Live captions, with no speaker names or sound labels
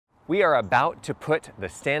We are about to put the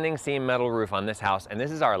standing seam metal roof on this house, and this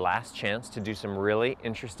is our last chance to do some really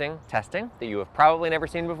interesting testing that you have probably never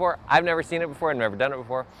seen before. I've never seen it before, I've never done it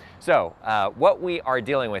before. So what we are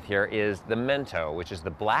dealing with here is the Mento, which is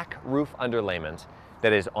the black roof underlayment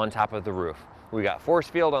that is on top of the roof. We got force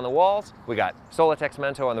field on the walls, we got Solitex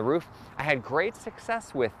Mento on the roof. I had great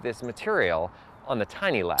success with this material on the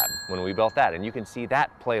Tiny Lab when we built that, and you can see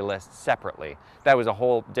that playlist separately. That was a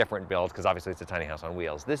whole different build because obviously it's a tiny house on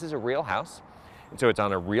wheels. This is a real house, and so it's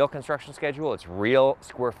on a real construction schedule, it's real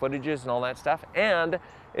square footages and all that stuff, and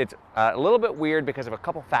it's a little bit weird because of a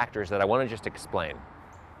couple factors that I want to just explain.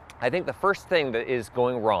 I think the first thing that is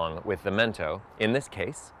going wrong with the Mento in this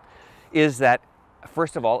case is that,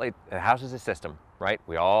 first of all, the house is a system, right?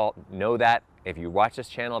 We all know that. If you watch this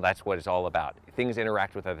channel, that's what it's all about. Things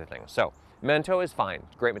interact with other things. So Mento is fine,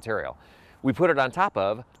 great material. We put it on top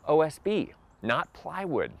of OSB, not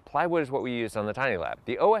plywood. Plywood is what we used on the Tiny Lab.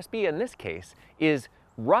 The OSB in this case is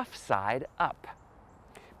rough side up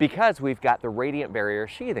because we've got the radiant barrier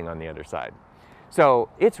sheathing on the other side. So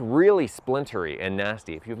it's really splintery and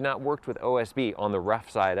nasty. If you've not worked with OSB on the rough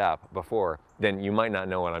side up before, then you might not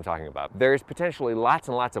know what I'm talking about. There's potentially lots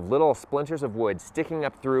and lots of little splinters of wood sticking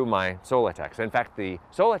up through my Solitex. In fact, the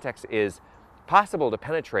Solitex is possible to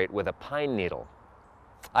penetrate with a pine needle.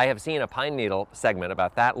 I have seen a pine needle segment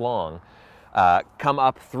about that long come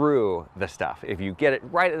up through the stuff. If you get it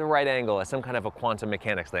right at the right angle, it's some kind of a quantum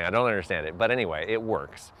mechanics thing. I don't understand it, but anyway, it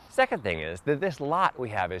works. Second thing is that this lot we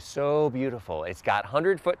have is so beautiful. It's got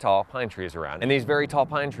 100-foot tall pine trees around, and these very tall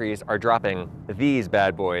pine trees are dropping these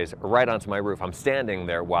bad boys right onto my roof. I'm standing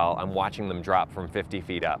there while I'm watching them drop from 50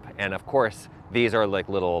 feet up. And of course, these are like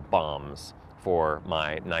little bombs for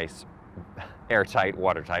my nice airtight,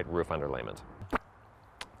 watertight roof underlayment.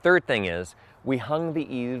 Third thing is, we hung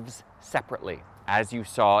the eaves separately, as you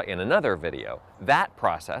saw in another video. That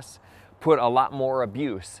process put a lot more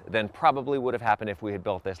abuse than probably would have happened if we had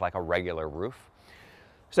built this like a regular roof.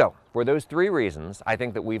 So, for those three reasons, I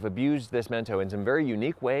think that we've abused this Mento in some very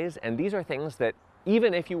unique ways, and these are things that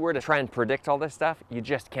even if you were to try and predict all this stuff, you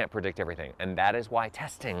just can't predict everything, and that is why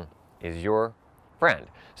testing is your friend.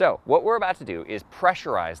 So, what we're about to do is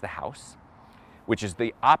pressurize the house, which is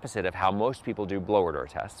the opposite of how most people do blower door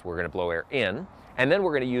tests. We're going to blow air in, and then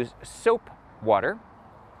we're going to use soap water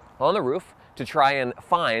on the roof to try and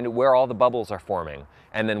find where all the bubbles are forming.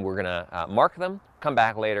 And then we're going to mark them, come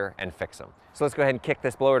back later, and fix them. So let's go ahead and kick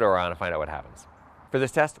this blower door on and find out what happens. For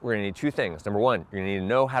this test, we're going to need two things. Number one, you're going to need to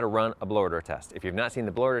know how to run a blower door test. If you've not seen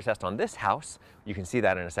the blower door test on this house, you can see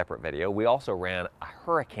that in a separate video. We also ran a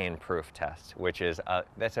hurricane-proof test, which is,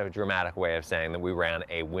 that's a dramatic way of saying that we ran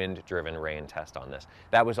a wind-driven rain test on this.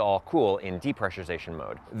 That was all cool in depressurization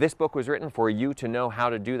mode. This book was written for you to know how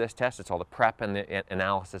to do this test. It's all the prep and the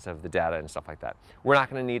analysis of the data and stuff like that. We're not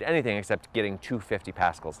going to need anything except getting 250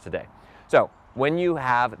 pascals today. So when you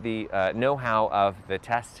have the know-how of the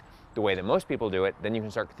test the way that most people do it, then you can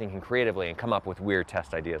start thinking creatively and come up with weird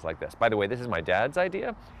test ideas like this. By the way, this is my dad's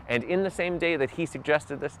idea, and in the same day that he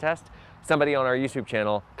suggested this test, somebody on our YouTube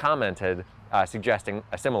channel commented suggesting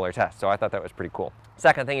a similar test, so I thought that was pretty cool.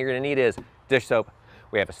 Second thing you're going to need is dish soap.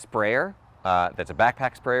 We have a sprayer. That's a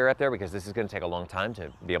backpack sprayer right there because this is going to take a long time to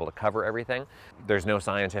be able to cover everything. There's no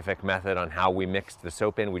scientific method on how we mixed the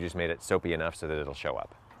soap in. We just made it soapy enough so that it'll show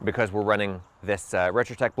up. Because we're running this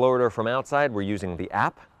Retrotec blower door from outside, we're using the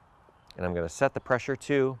app. And I'm going to set the pressure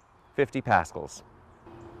to 50 pascals.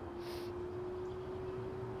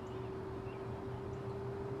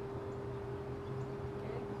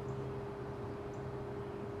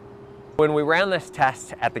 When we ran this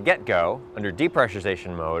test at the get-go, under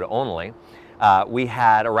depressurization mode only, we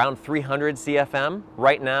had around 300 CFM.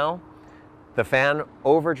 Right now, the fan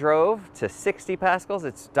overdrove to 60 pascals.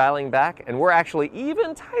 It's dialing back, and we're actually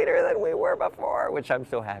even tighter than we were before, which I'm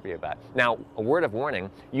so happy about. Now, a word of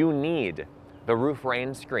warning, you need the roof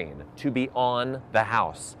rain screen to be on the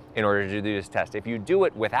house in order to do this test. If you do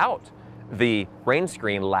it without the rain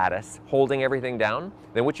screen lattice holding everything down,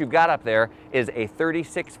 then what you've got up there is a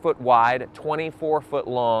 36-foot wide, 24-foot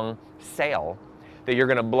long sail that you're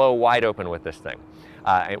going to blow wide open with this thing.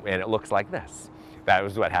 And it looks like this. That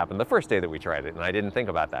was what happened the first day that we tried it, and I didn't think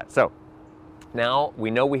about that. So now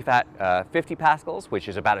we know we've got 50 pascals, which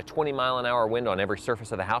is about a 20-mile-an-hour wind on every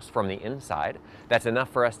surface of the house from the inside. That's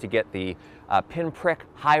enough for us to get the pinprick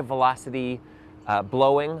high velocity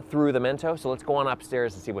blowing through the Mento. So let's go on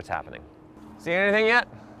upstairs and see what's happening. See anything yet?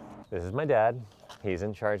 This is my dad. He's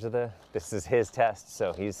in charge of this is his test,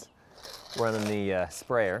 so he's running the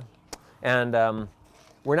sprayer. And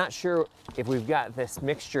we're not sure if we've got this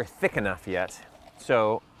mixture thick enough yet.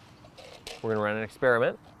 So we're gonna run an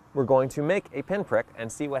experiment. we're going to make a pinprick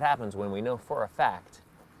and see what happens when we know for a fact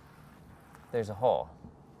there's a hole.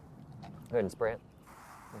 Go ahead and spray it.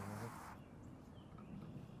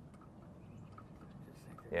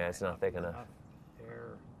 Yeah, it's not thick enough.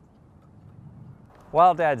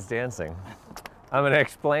 While Dad's dancing, I'm going to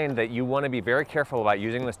explain that you want to be very careful about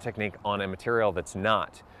using this technique on a material that's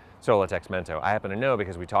not Solitex Mento. I happen to know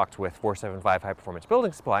because we talked with 475 High Performance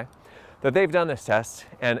Building Supply that they've done this test,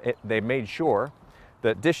 and they made sure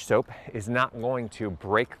that dish soap is not going to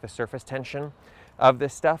break the surface tension of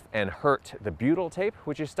this stuff and hurt the butyl tape,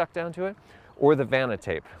 which is stuck down to it, or the Vanna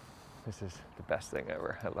tape. This is the best thing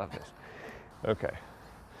ever. I love this. Okay.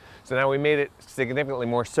 So now we made it significantly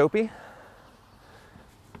more soapy.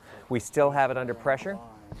 We still have it under pressure,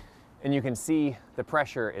 and you can see the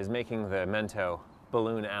pressure is making the Mento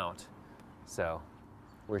balloon out. So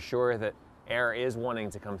we're sure that air is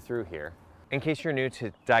wanting to come through here. In case you're new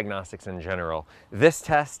to diagnostics in general, this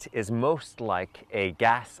test is most like a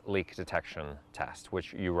gas leak detection test,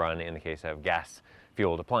 which you run in the case of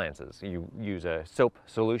gas-fueled appliances. You use a soap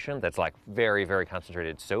solution that's like very, very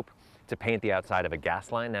concentrated soap to paint the outside of a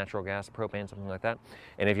gas line, natural gas, propane, something like that.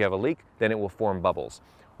 And if you have a leak, then it will form bubbles.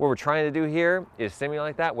 What we're trying to do here is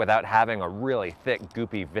simulate that without having a really thick,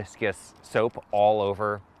 goopy, viscous soap all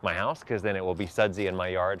over my house, because then it will be sudsy in my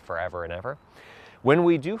yard forever and ever. When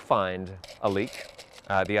we do find a leak,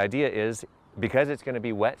 the idea is, because it's going to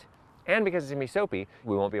be wet and because it's going to be soapy,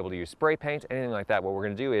 we won't be able to use spray paint, anything like that. What we're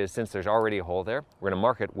going to do is, since there's already a hole there, we're going to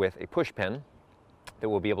mark it with a push pin that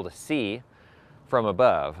we'll be able to see from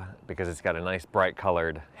above because it's got a nice bright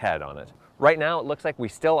colored head on it. Right now it looks like we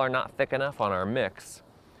still are not thick enough on our mix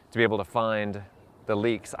to be able to find the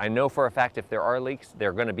leaks. I know for a fact if there are leaks,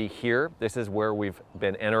 they're going to be here. This is where we've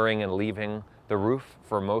been entering and leaving the roof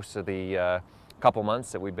for most of the couple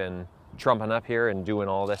months that we've been trumping up here and doing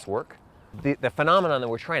all this work. The phenomenon that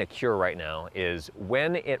we're trying to cure right now is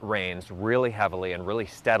when it rains really heavily and really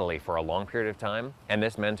steadily for a long period of time, and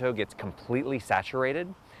this Mento gets completely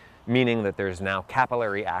saturated, meaning that there's now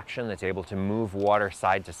capillary action that's able to move water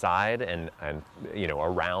side to side and you know,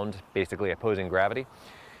 around basically opposing gravity,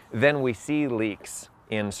 then we see leaks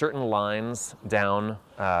in certain lines down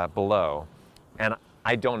below. And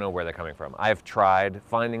I don't know where they're coming from. I've tried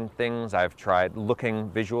finding things, I've tried looking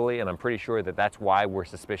visually, and I'm pretty sure that that's why we're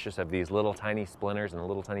suspicious of these little tiny splinters and the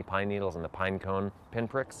little tiny pine needles and the pine cone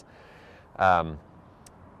pinpricks.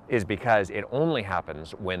 Is because it only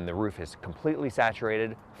happens when the roof is completely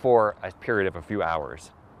saturated for a period of a few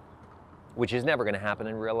hours, which is never going to happen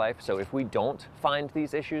in real life. So if we don't find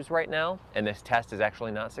these issues right now, and this test is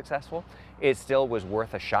actually not successful, it still was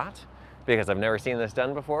worth a shot because I've never seen this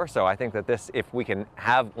done before. So I think that this, if we can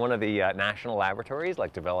have one of the national laboratories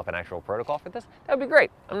like develop an actual protocol for this, that would be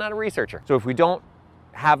great. I'm not a researcher. So if we don't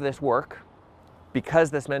have this work,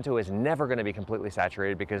 because this Mento is never going to be completely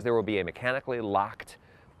saturated, because there will be a mechanically locked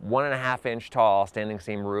 1.5 inch tall standing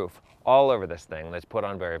seam roof all over this thing that's put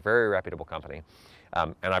on by a very reputable company.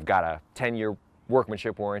 And I've got a 10-year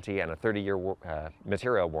workmanship warranty and a 30-year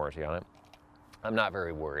material warranty on it. I'm not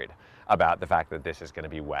very worried about the fact that this is going to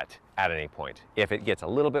be wet at any point. If it gets a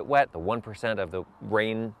little bit wet, the 1% of the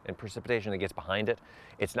rain and precipitation that gets behind it,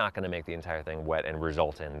 it's not going to make the entire thing wet and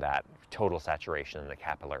result in that total saturation in the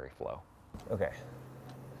capillary flow. Okay,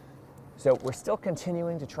 so we're still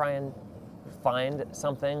continuing to try and find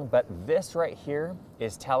something, but this right here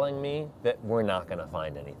is telling me that we're not going to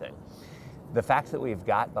find anything. The fact that we've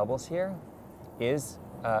got bubbles here is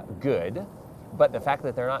good, but the fact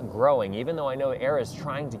that they're not growing, even though I know air is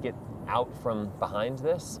trying to get out from behind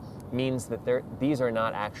this, means that these are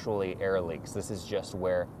not actually air leaks. This is just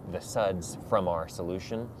where the suds from our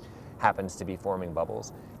solution happens to be forming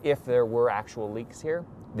bubbles. If there were actual leaks here,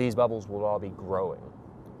 these bubbles would all be growing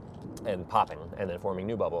and popping, and then forming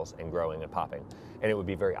new bubbles and growing and popping, and it would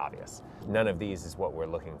be very obvious. None of these is what we're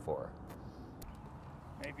looking for.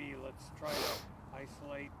 Maybe let's try to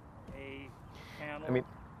isolate a panel.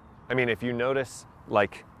 I mean, if you notice,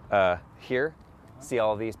 like here, see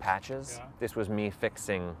all these patches? Yeah. This was me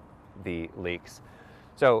fixing the leaks.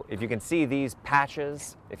 So if you can see these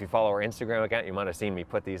patches, if you follow our Instagram account, you might have seen me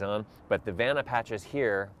put these on, but the Vanna patches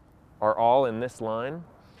here are all in this line,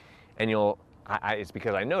 and it's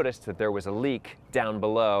because I noticed that there was a leak down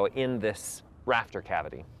below in this rafter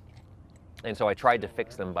cavity. And so I tried to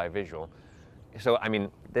fix them by visual. So, I mean,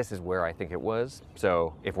 this is where I think it was.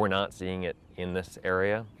 So if we're not seeing it in this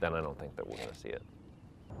area, then I don't think that we're going to see it.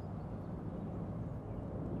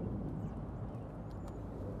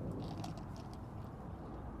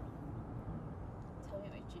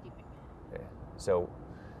 Okay. So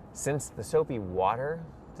since the soapy water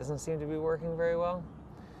doesn't seem to be working very well,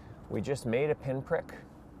 we just made a pinprick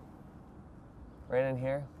right in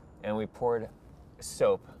here, and we poured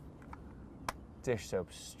soap, dish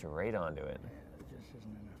soap, straight onto it. There just isn't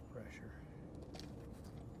enough pressure.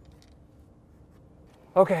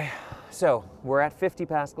 Okay, so we're at 50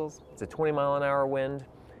 pascals. It's a 20-mile-an-hour wind.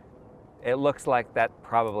 It looks like that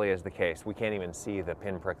probably is the case. We can't even see the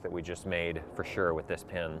pinprick that we just made for sure with this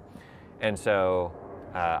pin. And so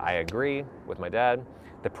I agree with my dad.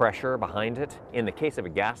 The pressure behind it, in the case of a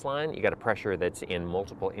gas line, you got a pressure that's in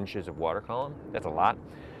multiple inches of water column. That's a lot.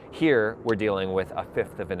 Here, we're dealing with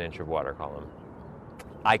 1/5 of an inch of water column.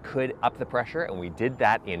 I could up the pressure, and we did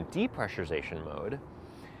that in depressurization mode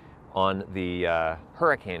on the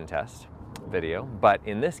hurricane test video, but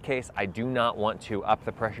in this case, I do not want to up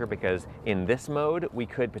the pressure because in this mode, we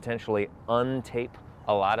could potentially untape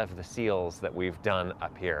a lot of the seals that we've done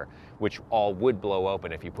up here, which all would blow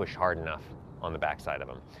open if you push hard enough on the backside of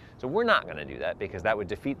them. So we're not gonna do that because that would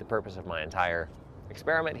defeat the purpose of my entire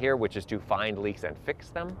experiment here, which is to find leaks and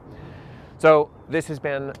fix them. So this has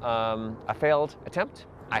been a failed attempt.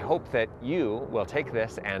 I hope that you will take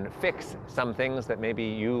this and fix some things that maybe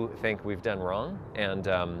you think we've done wrong and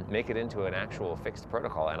make it into an actual fixed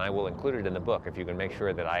protocol. And I will include it in the book if you can make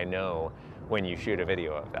sure that I know when you shoot a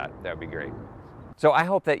video of that. That would be great. So I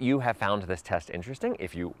hope that you have found this test interesting.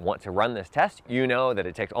 If you want to run this test, you know that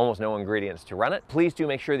it takes almost no ingredients to run it. Please do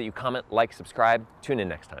make sure that you comment, like, subscribe. Tune in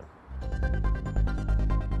next time.